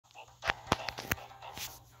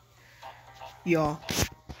Y'all,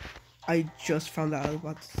 I just found out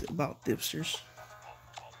about dipsters.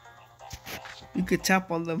 You could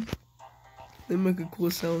tap on them. They make a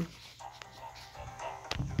cool sound.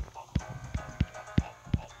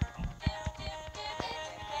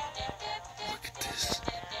 Look at this.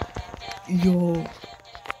 Yo.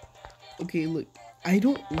 Okay, look. I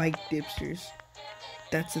don't like dipsters.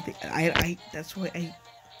 That's the thing. That's why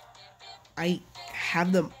I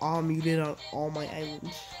have them all muted on all my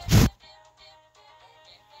islands.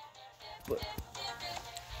 But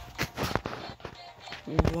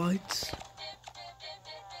what?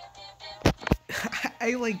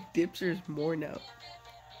 I like dipsters more now.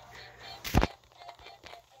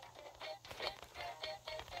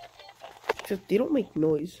 Except they don't make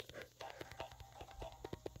noise.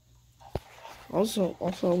 Also, I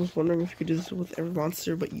was wondering if you could do this with every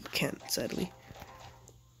monster, but you can't, sadly.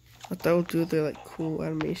 I thought I would do their like cool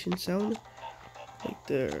animation sound, like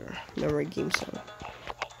their memory game sound.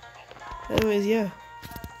 Anyways, yeah,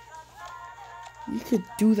 you could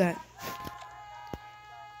do that.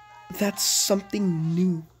 That's something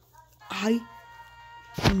new. I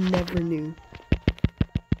never knew.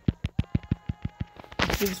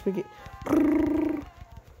 Just make it.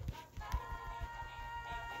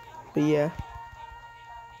 But yeah.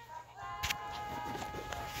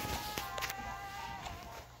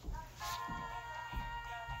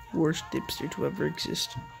 Worst dipster to ever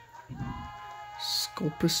exist.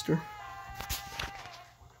 Sculpister.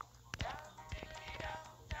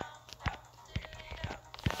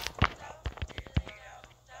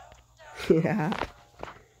 Yeah.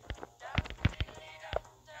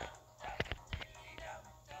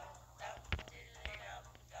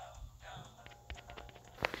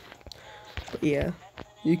 But yeah,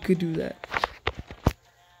 you could do that.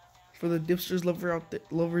 For the dipsters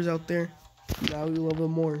lovers out there, now you love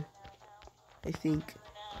them more. I think.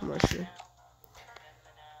 I'm not sure.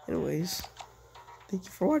 Anyways, thank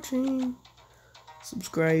you for watching.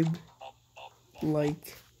 Subscribe,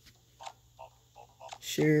 like,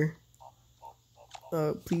 share.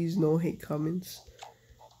 Please no hate comments.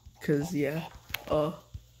 Cause yeah, well,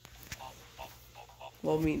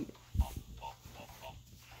 I mean,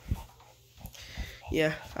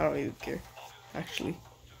 yeah, I don't even care, actually.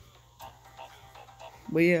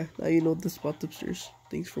 But yeah, now you know this about dipsters.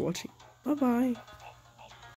 Thanks for watching. Bye bye.